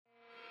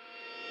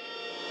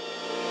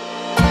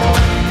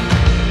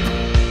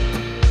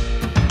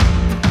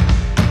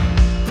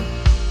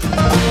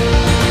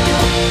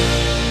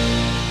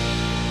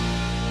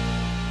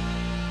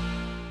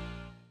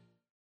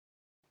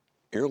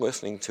You're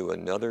listening to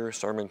another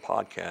sermon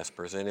podcast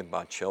presented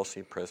by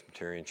Chelsea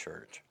Presbyterian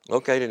Church.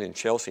 Located in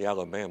Chelsea,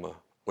 Alabama,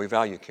 we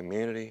value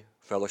community,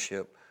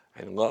 fellowship,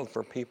 and love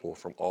for people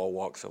from all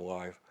walks of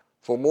life.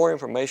 For more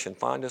information,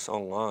 find us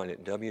online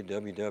at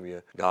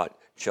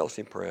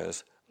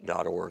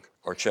www.chelseapres.org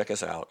or check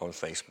us out on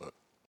Facebook.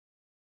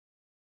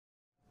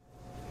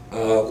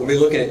 We'll be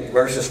looking at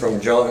verses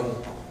from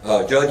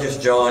Judges,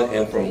 John,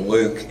 and from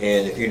Luke.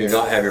 And if you do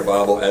not have your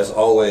Bible, as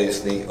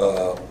always,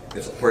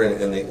 it's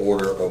printed in the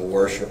order of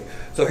worship.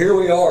 So here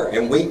we are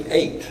in week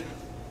 8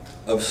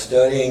 of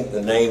studying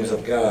the names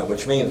of God,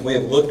 which means we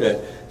have looked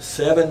at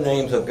 7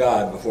 names of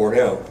God before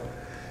now.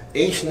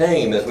 Each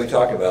name, as we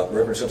talked about,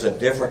 represents a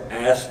different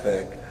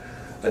aspect,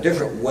 a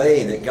different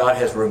way that God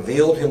has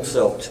revealed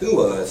himself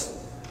to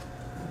us,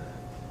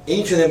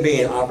 each of them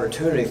being an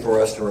opportunity for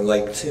us to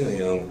relate to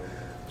him,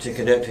 to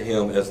connect to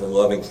him as the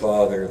loving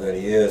Father that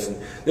he is. And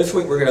this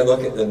week we're going to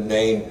look at the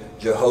name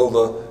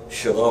Jehovah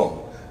Shaloam,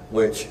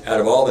 which out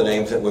of all the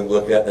names that we've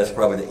looked at, that's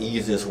probably the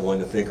easiest one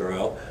to figure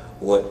out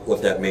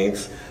what that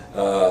means,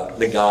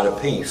 the God of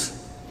peace.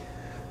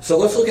 So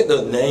let's look at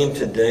the name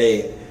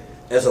today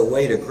as a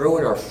way to grow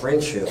in our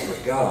friendship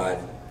with God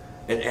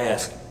and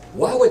ask,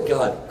 why would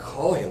God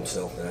call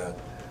himself that?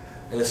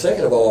 And the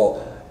second of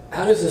all,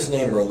 how does this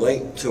name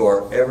relate to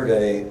our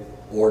everyday,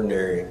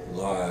 ordinary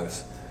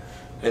lives?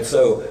 And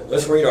so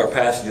let's read our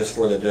passages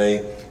for the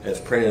day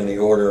as printed in the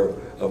order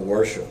of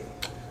worship.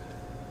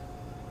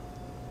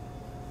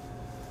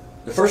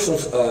 The first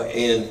one's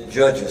in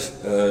Judges.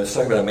 It's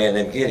talking about a man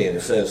named Gideon.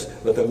 It says,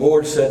 "But the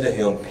Lord said to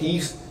him,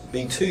 'Peace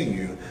be to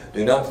you,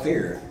 do not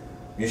fear,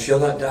 you shall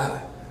not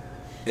die.'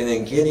 And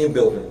then Gideon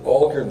built an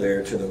altar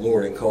there to the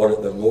Lord and called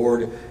it, 'The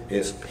Lord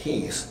is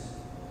Peace.'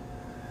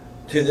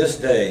 To this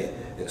day,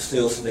 it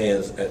still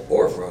stands at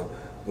Ophrah,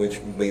 which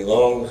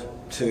belongs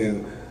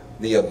to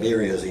the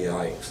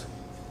Abiezrites."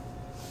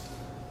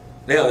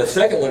 Now, the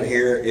second one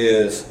here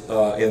is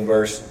in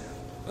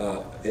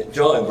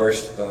John,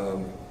 verse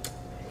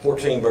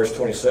 14, verse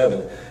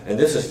 27, and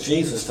this is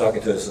Jesus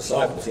talking to his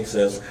disciples. He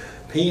says,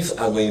 "Peace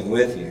I leave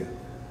with you,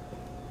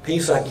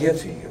 peace I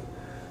give to you.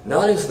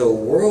 Not as the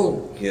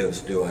world gives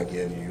do I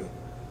give you.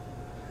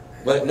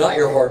 Let not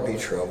your heart be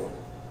troubled,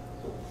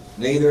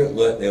 neither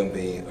let them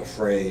be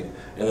afraid."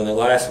 And then the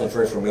last one,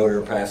 very familiar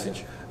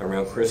passage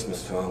around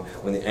Christmas time,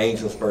 when the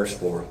angels burst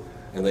forth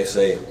and they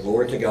say,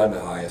 "Glory to God in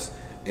the highest,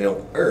 and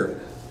on earth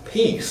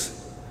peace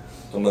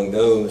among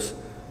those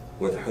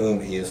with whom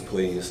he is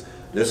pleased."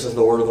 This is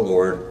the word of the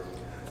Lord.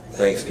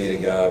 Thanks be to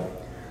God.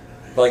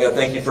 Father God,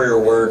 thank you for your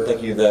word.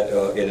 Thank you that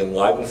it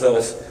enlightens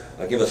us.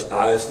 Give us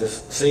eyes to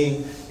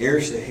see,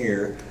 ears to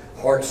hear,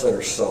 hearts that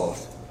are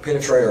soft.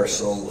 Penetrate our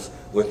souls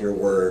with your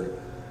word.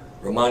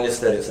 Remind us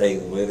that it's a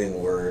living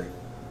word.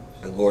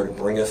 And Lord,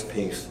 bring us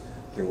peace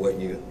through what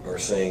you are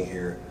saying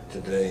here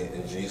today.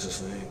 In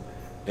Jesus' name,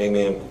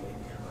 amen.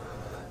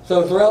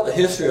 So throughout the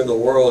history of the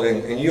world,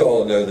 and you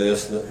all know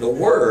this, the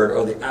word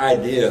or the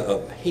idea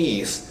of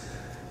peace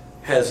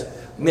has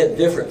meant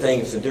different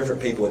things to different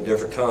people at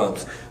different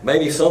times.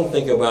 Maybe some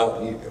think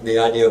about the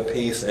idea of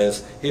peace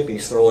as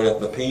hippies throwing up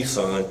the peace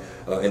sign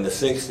in the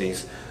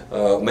 60s.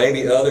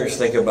 Maybe others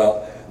think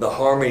about the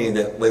harmony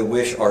that they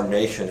wish our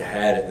nation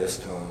had at this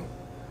time.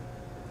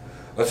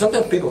 But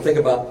sometimes people think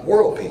about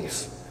world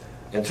peace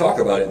and talk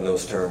about it in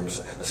those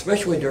terms,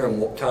 especially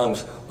during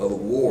times of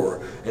war.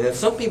 And then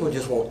some people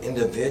just want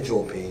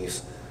individual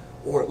peace,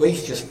 or at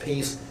least just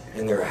peace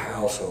in their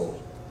household.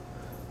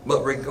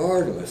 But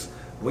regardless,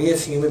 we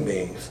as human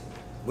beings,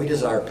 we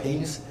desire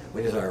peace,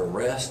 we desire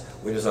rest,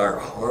 we desire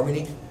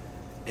harmony,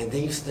 and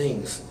these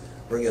things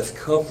bring us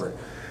comfort.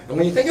 And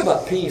when you think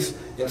about peace,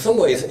 in some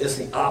ways it's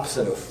the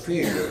opposite of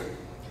fear.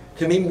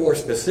 To be more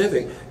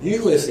specific,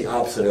 usually it's the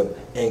opposite of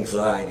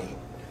anxiety.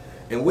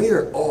 And we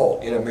are all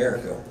in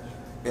America,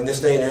 in this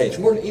day and age,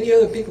 more than any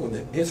other people in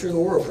the history of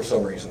the world for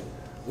some reason,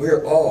 we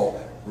are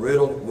all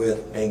riddled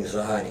with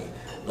anxiety.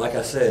 Like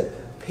I said,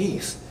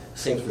 peace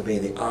seems to be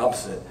the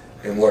opposite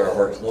in what our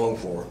hearts long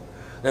for.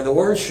 Now the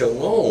word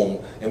shalom,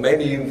 and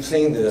maybe you've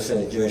seen this in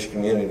the Jewish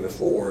community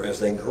before as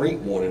they greet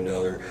one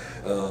another,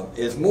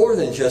 is more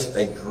than just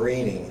a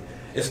greeting.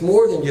 It's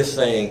more than just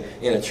saying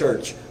in a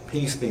church,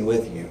 "Peace be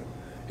with you."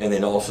 And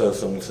then also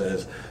someone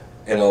says,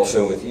 "and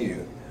also with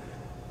you."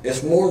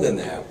 It's more than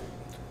that.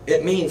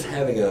 It means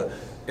having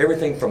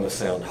everything from a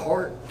sound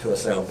heart to a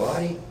sound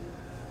body,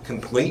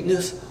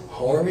 completeness,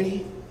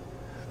 harmony,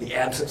 the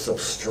absence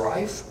of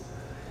strife.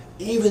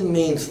 Even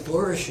means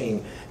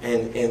flourishing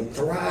and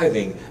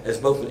thriving as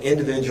both an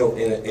individual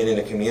and in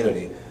a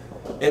community.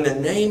 And the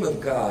name of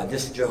God,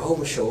 this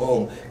Jehovah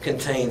Shaloam,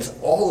 contains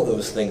all of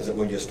those things that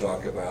we just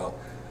talked about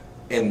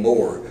and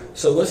more.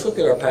 So let's look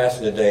at our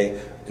passage today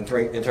in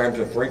terms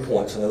of 3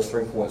 points, and those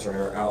 3 points are in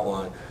our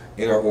outline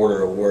in our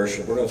order of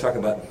worship. We're going to talk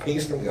about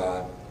peace from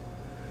God.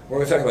 We're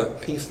going to talk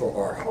about peace for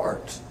our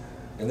hearts.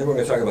 And then we're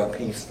going to talk about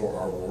peace for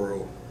our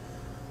world.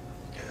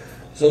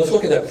 So let's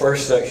look at that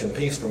first section,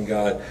 peace from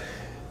God.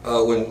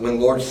 When the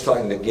Lord is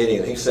talking to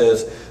Gideon, he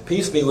says,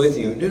 "Peace be with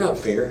you, do not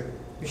fear,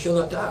 you shall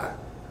not die."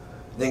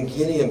 Then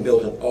Gideon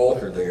built an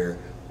altar there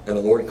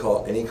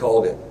And he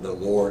called it, the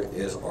Lord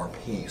is our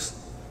peace.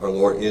 Our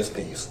Lord is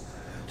peace.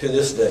 To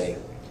this day,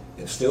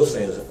 it still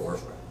stands at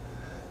Orpha.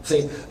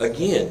 See,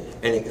 again,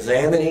 in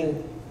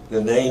examining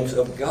the names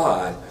of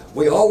God,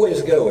 we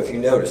always go, if you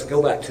notice,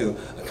 go back to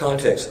a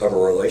context of a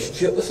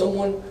relationship with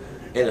someone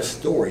and a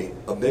story,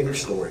 a bigger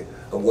story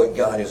of what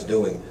God is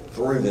doing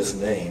through this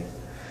name.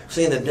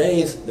 See, in the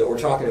days that we're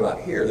talking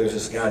about here, there's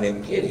this guy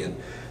named Gideon,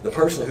 the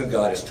person who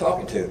God is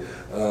talking to.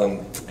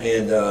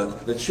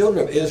 The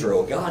children of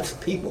Israel, God's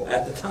people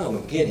at the time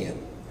of Gideon,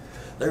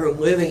 they were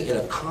living in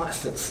a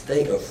constant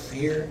state of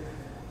fear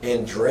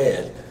and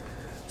dread.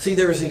 See,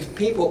 there was these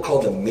people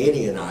called the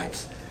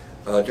Midianites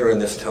during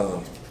this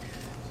time.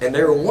 And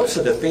they were once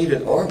a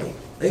defeated army.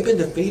 They've been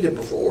defeated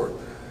before.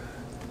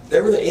 They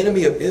were the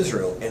enemy of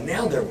Israel, and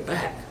now they're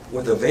back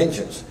with a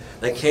vengeance.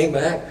 They came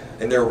back,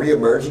 and they're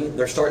reemerging.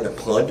 They're starting to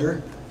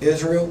plunder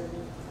Israel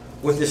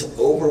with this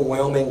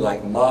overwhelming,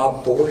 like,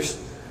 mob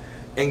force.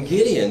 And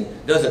Gideon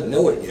doesn't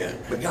know it yet,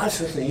 but God's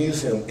supposed to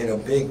use him in a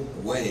big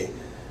way.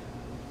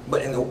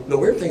 But the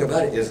weird thing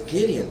about it is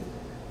Gideon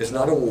is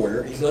not a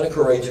warrior. He's not a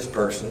courageous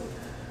person.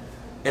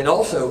 And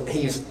also,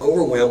 he's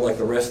overwhelmed, like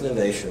the rest of the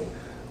nation,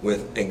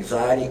 with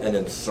anxiety and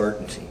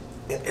uncertainty.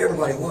 And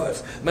everybody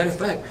was. Matter of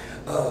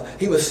fact,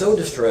 he was so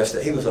distressed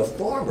that he was a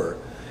farmer.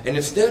 And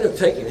instead of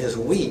taking his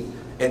wheat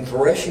and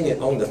threshing it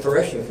on the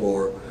threshing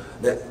floor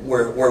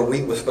where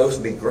wheat was supposed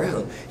to be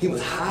ground, he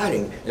was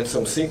hiding in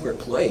some secret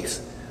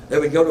place. They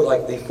would go to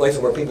like these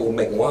places where people would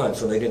make wine,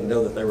 so they didn't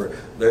know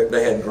that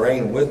they had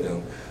grain with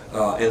them.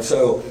 And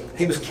so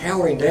he was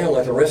cowering down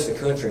like the rest of the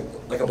country,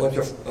 like a bunch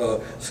of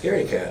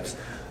scaredy cats.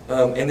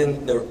 And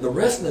then the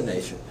rest of the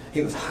nation,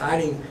 he was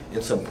hiding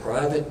in some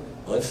private,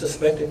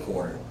 unsuspected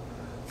corner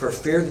for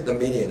fear that the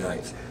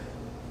Midianites,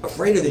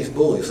 afraid of these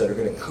bullies that are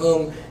going to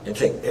come and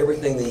take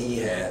everything that he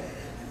had.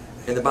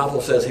 And the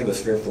Bible says he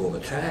was fearful of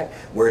attack,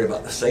 worried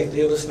about the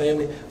safety of his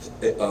family,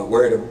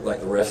 worried like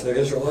the rest of the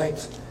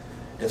Israelites.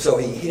 And so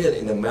he hid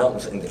in the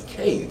mountains and the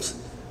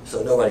caves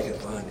so nobody could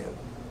find him.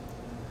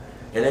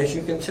 And as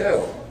you can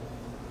tell,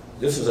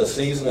 this is a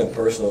season of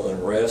personal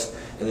unrest.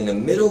 And in the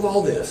middle of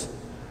all this,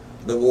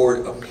 the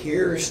Lord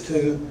appears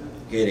to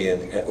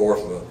Gideon at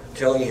Orpha,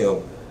 telling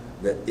him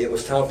that it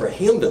was time for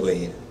him to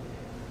lead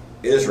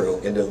Israel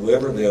and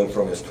deliver them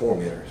from his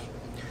tormentors.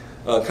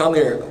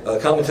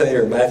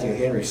 Commentator Matthew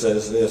Henry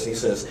says this. He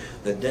says,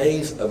 the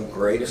days of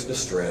greatest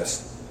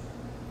distress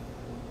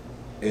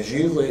is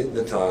usually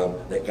the time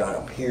that God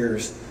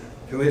appears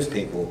to his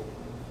people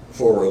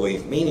for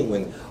relief. Meaning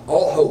when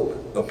all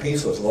hope of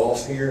peace was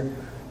lost here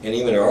and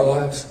even in our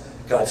lives,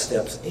 God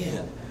steps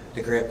in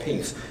to grant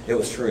peace. It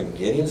was true in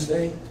Gideon's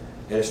day,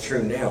 and it's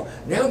true now.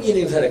 Now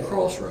Gideon's at a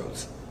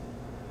crossroads.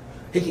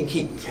 He can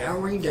keep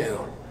cowering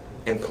down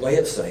and play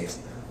it safe,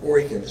 or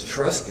he can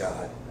trust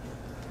God.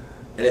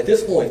 And at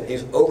this point,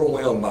 he's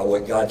overwhelmed by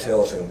what God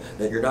tells him,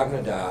 that you're not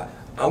going to die.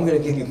 I'm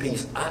going to give you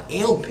peace. I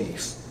am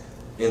peace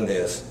in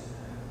this.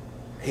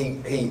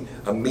 He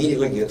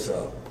immediately gets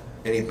up,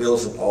 and he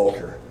builds an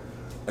altar,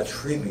 a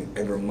tribute,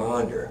 a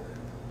reminder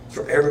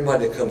for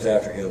everybody that comes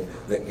after him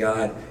that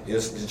God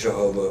is the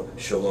Jehovah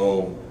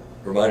Shaloam,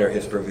 reminder of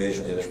his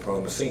provision and his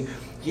promise. See,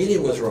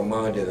 Gideon was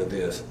reminded of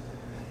this.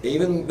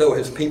 Even though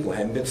his people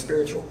hadn't been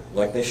spiritual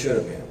like they should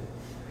have been,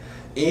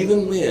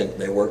 even when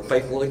they weren't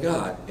faithful to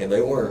God, and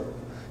they weren't,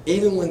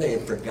 even when they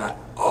had forgot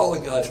all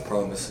of God's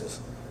promises,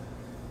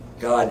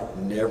 God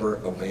never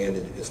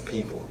abandoned his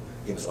people.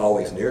 He was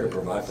always near to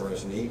provide for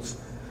his needs,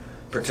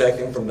 protect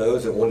him from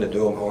those that wanted to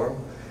do him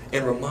harm,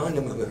 and remind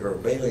him of his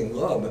unfailing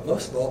love, but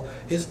most of all,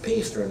 his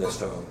peace during this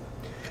time.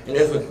 And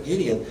as with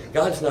Gideon,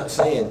 God's not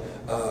saying,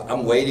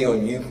 I'm waiting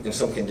on you in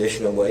some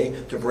conditional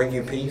way to bring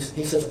you peace.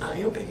 He says, I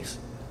am peace.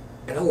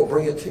 And I will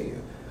bring it to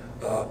you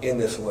in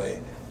this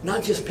way.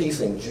 Not just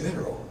peace in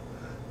general,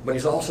 but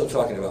he's also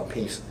talking about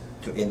peace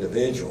to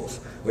individuals,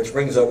 which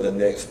brings up the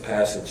next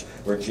passage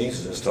where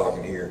Jesus is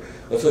talking here.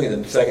 Let's look at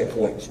the second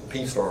point,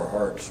 peace for our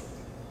hearts.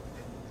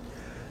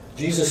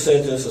 Jesus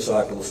said to his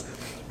disciples,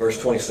 verse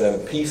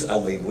 27, peace I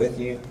leave with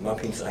you, my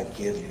peace I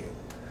give you.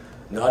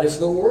 Not as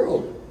the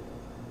world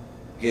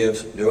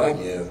gives, do I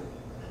give.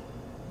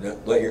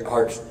 Let your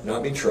hearts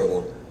not be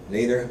troubled,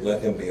 neither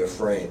let them be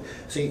afraid.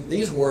 See,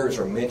 these words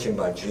are mentioned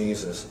by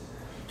Jesus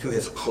to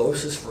his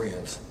closest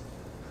friends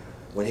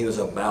when he was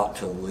about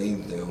to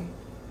leave them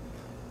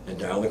and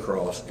die on the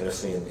cross and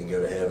ascend and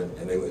go to heaven,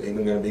 and they weren't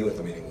even going to be with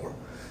them anymore.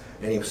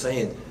 And he was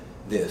saying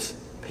this,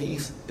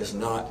 peace is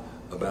not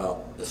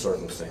about the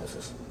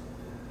circumstances.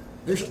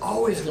 There's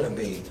always going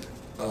to be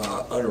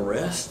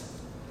unrest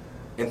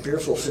and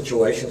fearful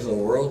situations in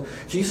the world.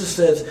 Jesus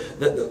says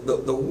that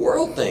the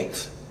world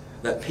thinks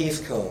that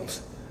peace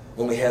comes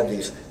when we have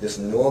this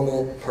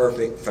normal,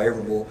 perfect,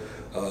 favorable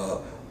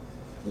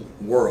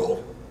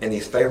world and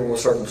these favorable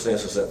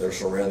circumstances that they're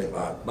surrounded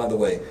by. By the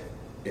way,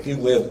 if you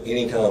live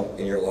any time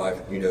in your life,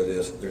 you know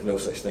this, there's no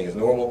such thing as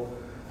normal,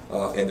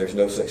 and there's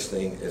no such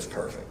thing as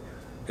perfect.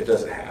 It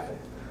doesn't happen.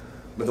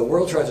 But the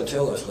world tries to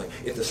tell us, like,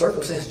 if the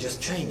circumstances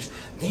just change,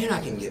 then I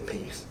can get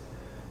peace.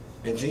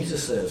 And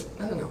Jesus says,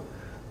 no,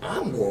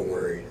 I'm more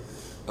worried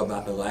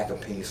about the lack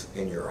of peace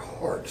in your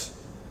hearts,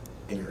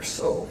 in your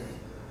soul.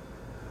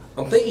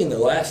 I'm thinking the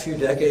last few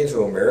decades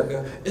of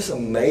America, it's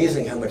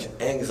amazing how much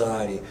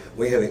anxiety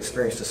we have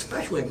experienced,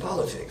 especially in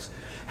politics.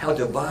 How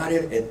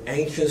divided and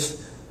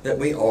anxious that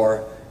we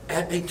are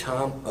at a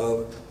time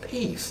of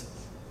peace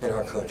in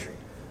our country.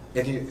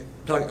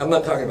 I'm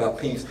not talking about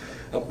peace.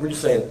 We're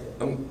just saying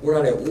we're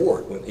not at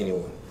war with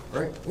anyone,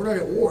 right? We're not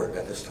at war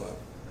at this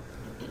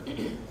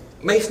time.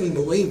 Makes me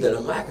believe that a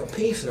lack of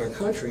peace in our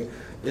country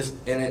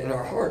and in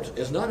our hearts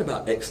is not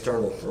about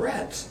external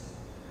threats.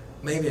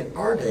 Maybe in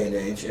our day and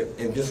age,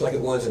 and just like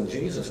it was in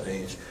Jesus'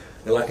 age,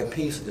 the lack of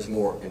peace is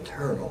more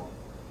internal.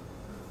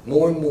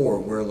 More and more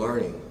we're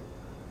learning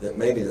that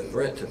maybe the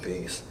threat to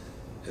peace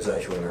is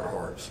actually in our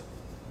hearts.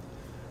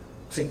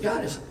 See,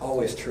 God is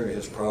always true to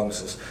his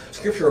promises.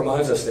 Scripture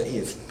reminds us that he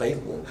is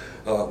faithful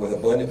with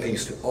abundant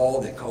peace to all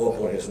that call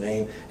upon his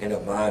name and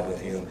abide with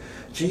him.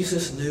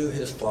 Jesus knew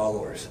his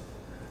followers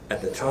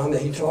at the time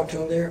that he talked to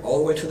them there, all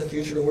the way to the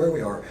future to where we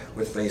are,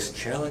 would face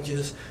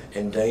challenges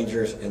and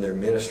dangers in their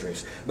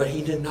ministries. But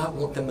he did not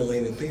want them to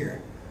live in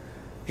fear.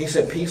 He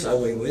said, peace I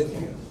leave with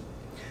you.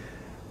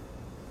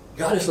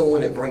 God is the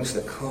one that brings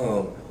the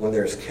calm when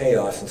there's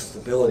chaos and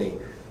stability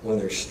when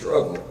there's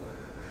struggle.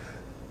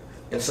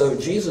 And so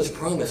Jesus'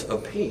 promise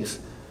of peace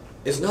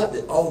is not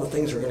that all the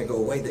things are going to go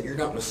away, that you're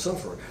not going to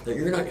suffer, that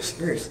you're not going to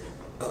experience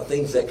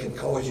things that can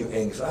cause you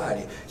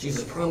anxiety.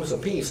 Jesus' promise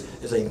of peace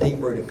is a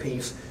deep-rooted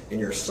peace in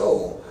your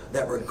soul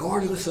that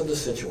regardless of the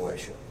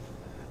situation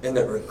and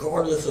that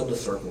regardless of the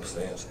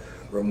circumstance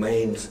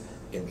remains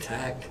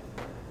intact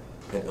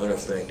and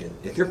unaffected.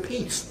 If your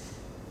peace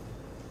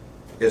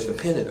is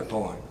dependent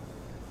upon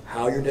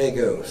how your day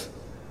goes,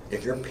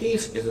 if your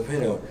peace is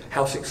dependent on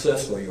how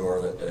successful you are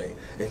that day,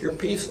 if your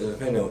peace is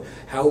dependent on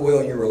how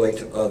well you relate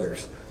to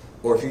others,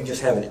 or if you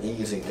just have an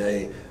easy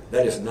day,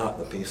 that is not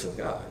the peace of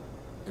God.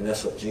 And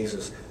that's what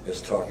Jesus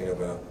is talking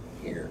about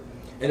here.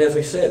 And as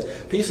we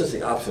said, peace is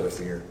the opposite of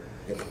fear.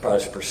 It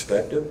provides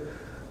perspective.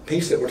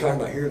 Peace that we're talking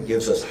about here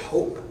gives us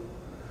hope.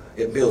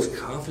 It builds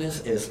confidence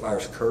and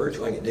inspires courage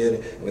like it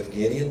did with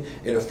Gideon.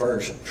 It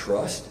affirms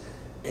trust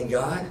in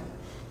God.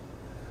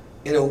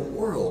 In a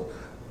world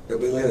that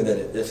we live in that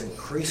is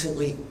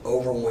increasingly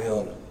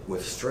overwhelmed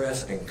with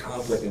stress and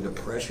conflict and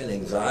depression,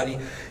 anxiety,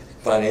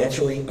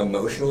 financially,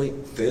 emotionally,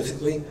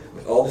 physically,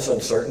 with all this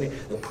uncertainty,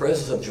 the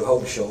presence of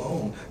Jehovah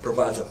Shaloam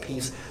provides a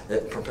peace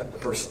that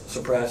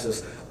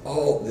surpasses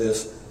all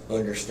this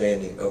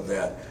understanding of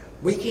that.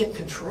 We can't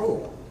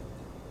control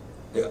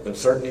the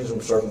uncertainties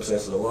and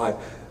circumstances of life,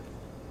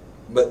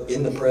 but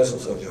in the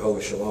presence of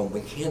Jehovah Shaloam,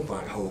 we can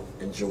find hope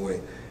and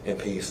joy and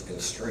peace and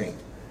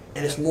strength.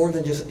 And it's more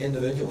than just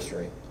individual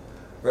strength.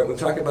 Right? We've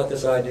talked about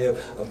this idea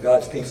of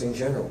God's peace in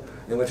general.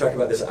 And we've talked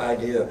about this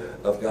idea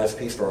of God's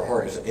peace for our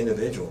heart as an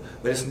individual.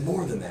 But it's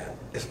more than that.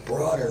 It's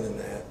broader than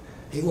that.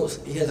 He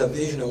has a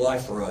vision of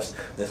life for us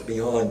that's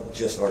beyond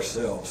just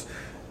ourselves.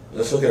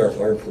 Let's look at our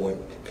third point,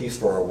 peace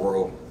for our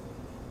world.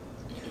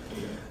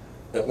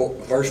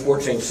 Verse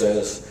 14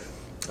 says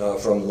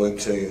from Luke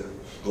 2,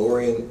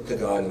 glory to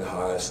God in the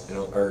highest, and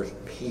on earth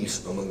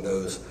peace among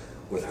those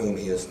with whom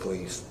he is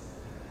pleased.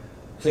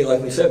 See,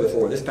 like we said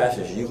before, this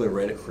passage is usually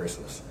read at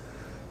Christmas.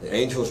 The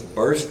angels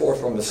burst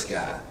forth from the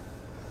sky,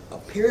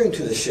 appearing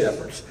to the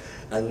shepherds,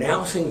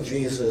 announcing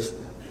Jesus'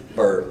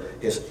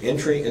 birth, his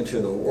entry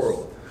into the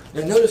world.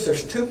 Now notice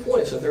there's 2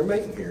 points that they're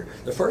making here.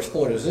 The first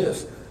point is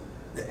this,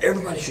 that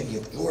everybody should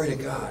give glory to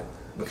God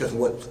because of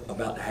what's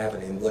about to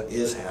happen and what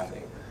is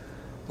happening.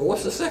 But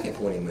what's the second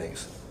point he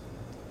makes?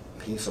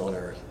 Peace on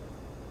earth.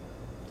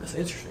 That's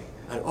interesting.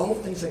 Out of all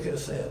the things they could have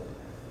said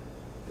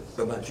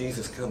about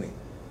Jesus coming,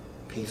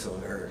 peace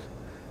on earth.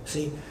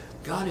 See,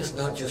 God is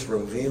not just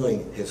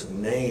revealing his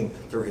name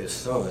through his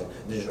son,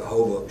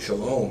 Jehovah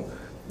Shaloam,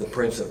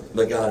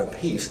 the God of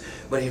peace,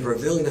 but he's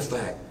revealing the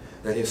fact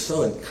that his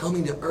son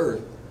coming to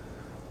earth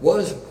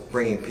was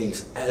bringing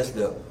peace as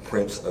the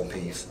Prince of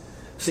Peace.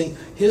 See,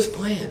 his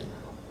plan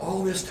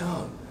all this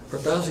time, for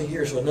 1,000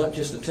 years, was not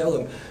just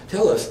to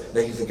tell us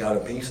that he's the God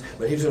of peace,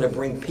 but he's going to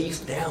bring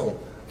peace down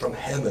from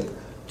heaven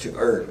to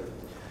earth.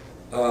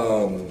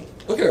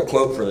 Look at our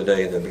quote for the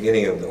day at the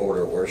beginning of the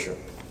order of worship.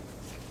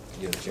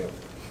 Give it to him.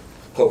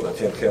 Quote by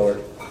Tim Keller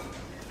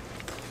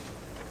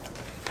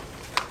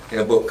in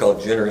a book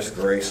called Generous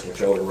Grace,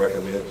 which I would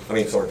recommend.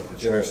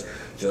 Generous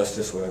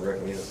Justice, what I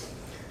recommend.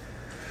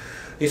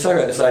 He's talking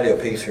about this idea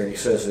of peace here, and he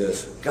says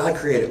this, God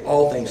created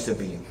all things to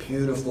be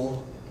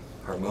beautiful,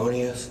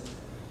 harmonious,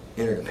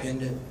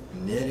 interdependent,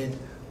 knitted,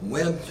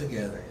 webbed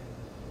together.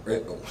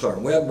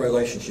 Webbed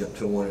relationship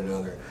to one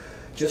another,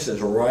 just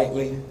as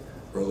rightly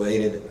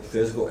related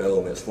physical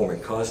elements form a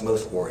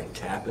cosmos or a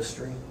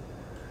tapestry,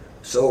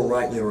 so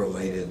rightly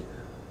related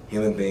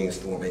human beings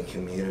form a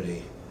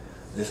community.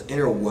 This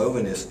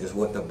interwovenness is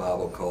what the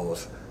Bible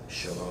calls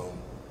shalom,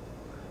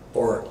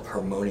 or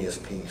harmonious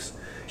peace.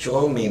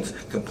 Shalom means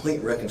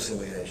complete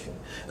reconciliation,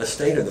 a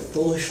state of the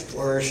fullest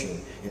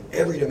flourishing in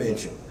every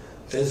dimension,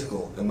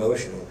 physical,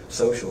 emotional,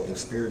 social, and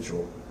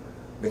spiritual,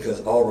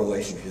 because all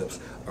relationships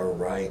are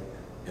right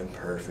and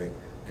perfect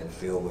and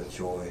filled with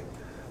joy.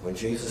 When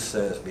Jesus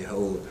says,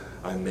 behold,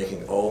 I'm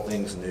making all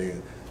things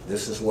new,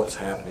 this is what's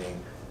happening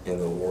in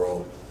the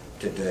world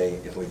today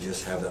if we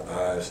just have the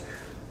eyes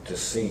to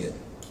see it.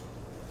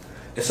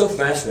 It's so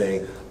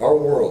fascinating. Our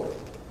world,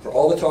 for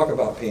all the talk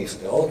about peace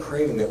and all the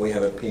craving that we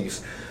have of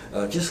peace,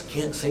 just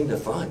can't seem to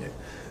find it.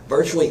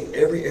 Virtually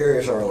every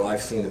area of our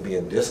life seems to be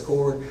in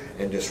discord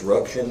and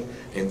disruption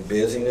and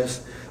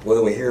busyness.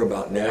 Whether we hear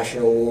about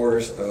national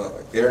wars,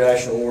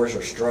 international wars,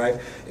 or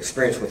strife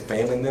experienced with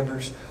family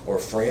members or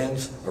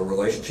friends or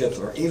relationships,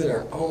 or even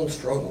our own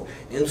struggle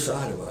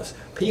inside of us,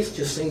 peace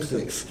just seems to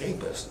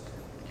escape us.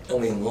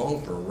 And we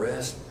long for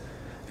rest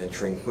and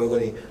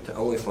tranquility to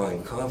only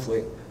find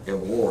conflict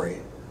and worry.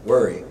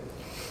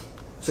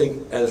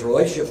 See, as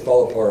relationships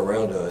fall apart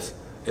around us,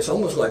 it's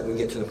almost like we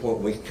get to the point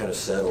where we kind of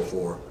settle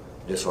for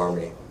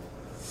disharmony.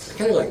 It's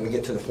kind of like we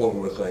get to the point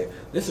where we say,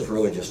 this is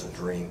really just a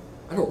dream.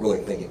 I don't really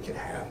think it can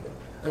happen.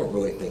 I don't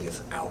really think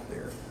it's out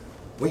there.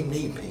 We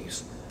need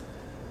peace.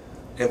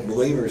 And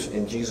believers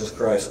in Jesus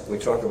Christ, we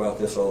talk about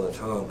this all the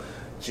time.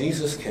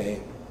 Jesus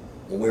came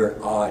when we were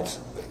at odds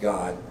with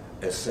God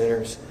as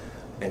sinners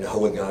and the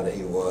holy God that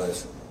he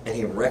was. And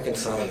he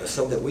reconciled us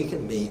so that we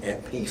can be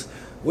at peace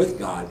with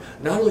God.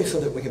 Not only so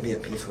that we can be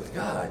at peace with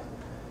God.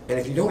 And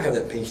if you don't have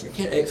that peace, you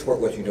can't export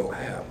what you don't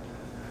have.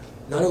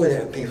 Not only to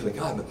have peace with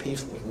God, but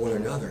peace with one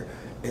another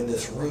in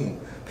this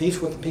room.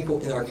 Peace with the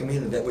people in our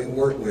community that we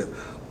work with,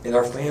 in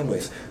our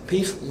families.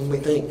 Peace when we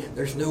think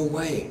there's no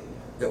way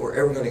that we're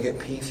ever going to get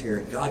peace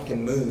here. God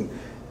can move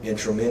in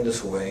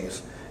tremendous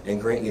ways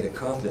and grant you the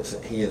confidence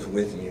that he is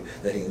with you,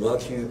 that he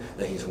loves you,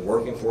 that he's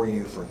working for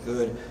you for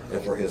good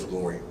and for his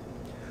glory.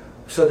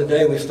 So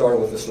today we started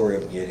with the story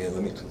of Gideon.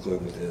 Let me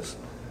conclude with this.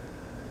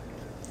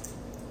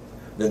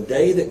 The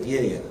day that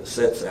Gideon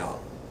sets out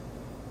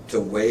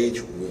to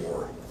wage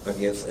war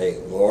against a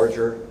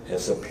larger and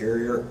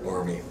superior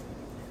army,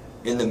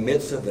 in the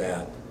midst of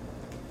that,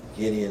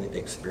 Gideon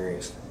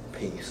experienced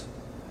peace.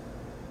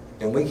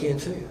 And we can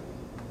too.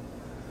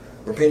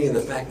 Repenting of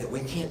the fact that we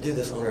can't do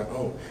this on our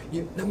own.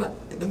 No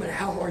matter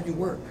how hard you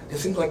work, it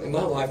seems like in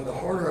my life, the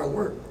harder I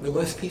work, the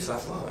less peace I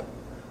find.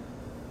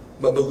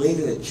 But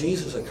believing that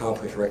Jesus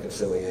accomplished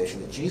reconciliation,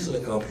 that Jesus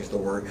accomplished the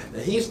work,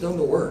 that he's done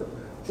the work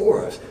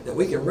for us, that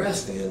we can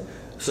rest in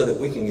so that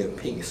we can get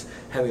peace.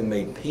 Having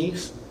made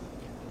peace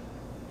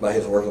by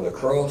his work on the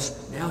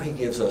cross, now he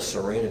gives us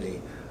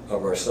serenity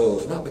of our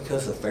souls, not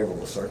because of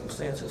favorable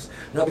circumstances,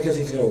 not because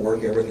he's going to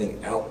work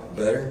everything out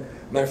better.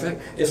 Matter of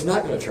fact, it's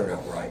not going to turn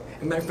out right.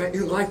 As a matter of fact,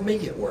 your life may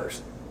get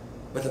worse.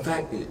 But the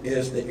fact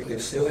is that you can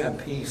still have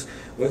peace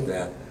with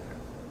that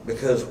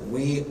because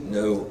we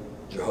know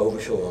Jehovah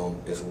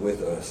Shaloam is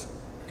with us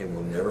and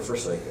will never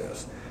forsake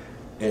us.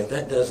 And if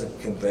that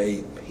doesn't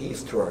convey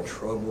peace to our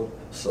troubled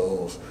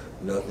souls,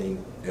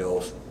 nothing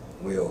else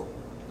will.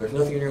 There's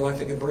nothing in your life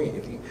that can bring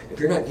it. If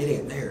you're not getting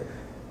it there,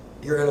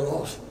 you're at a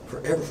loss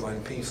for ever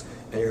finding peace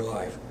in your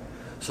life.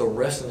 So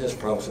rest in his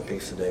promise of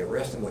peace today.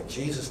 Rest in what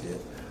Jesus did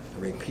to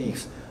bring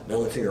peace, not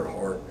only to your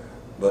heart,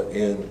 but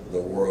in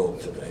the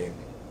world today.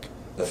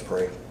 Let's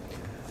pray.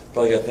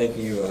 Father God, thank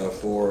you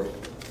for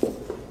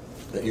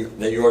that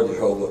you are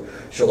Jehovah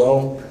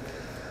Shaloam.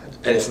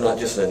 And it's not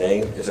just a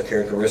name, it's a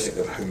characteristic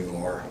of who you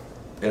are.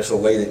 And it's a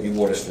way that you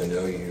want us to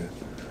know you.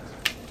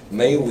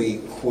 May we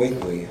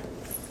quickly,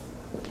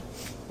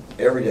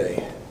 every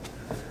day,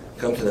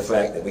 come to the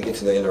fact that we get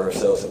to the end of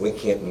ourselves that we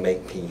can't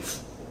make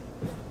peace.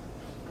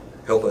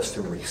 Help us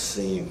to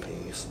receive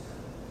peace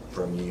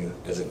from you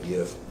as a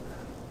gift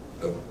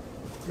of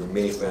your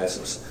many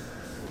facets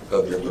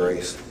of your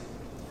grace.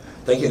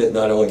 Thank you that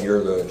not only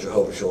you're the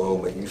Jehovah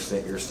Shaloam, but you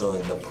sent your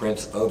Son, the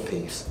Prince of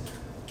Peace,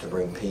 to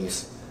bring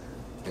peace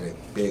in a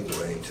big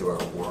way to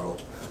our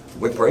world.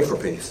 We pray for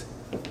peace.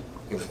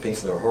 Give us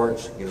peace in our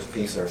hearts, give us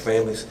peace in our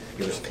families,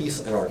 give us peace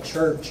in our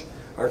church,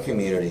 our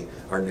community,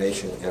 our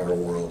nation, and our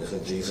world. It's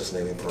in Jesus'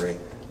 name we pray.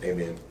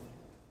 Amen.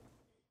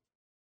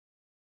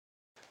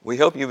 We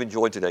hope you've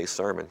enjoyed today's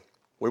sermon.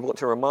 We want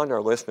to remind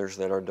our listeners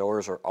that our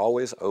doors are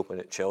always open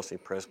at Chelsea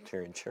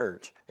Presbyterian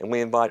Church, and we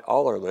invite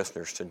all our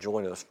listeners to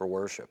join us for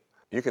worship.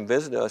 You can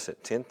visit us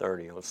at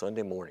 10:30 on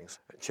Sunday mornings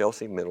at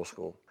Chelsea Middle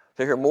School.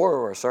 To hear more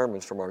of our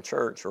sermons from our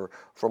church or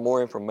for more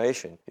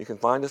information, you can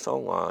find us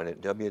online at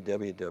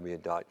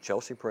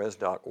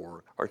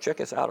www.chelseapres.org or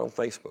check us out on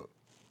Facebook.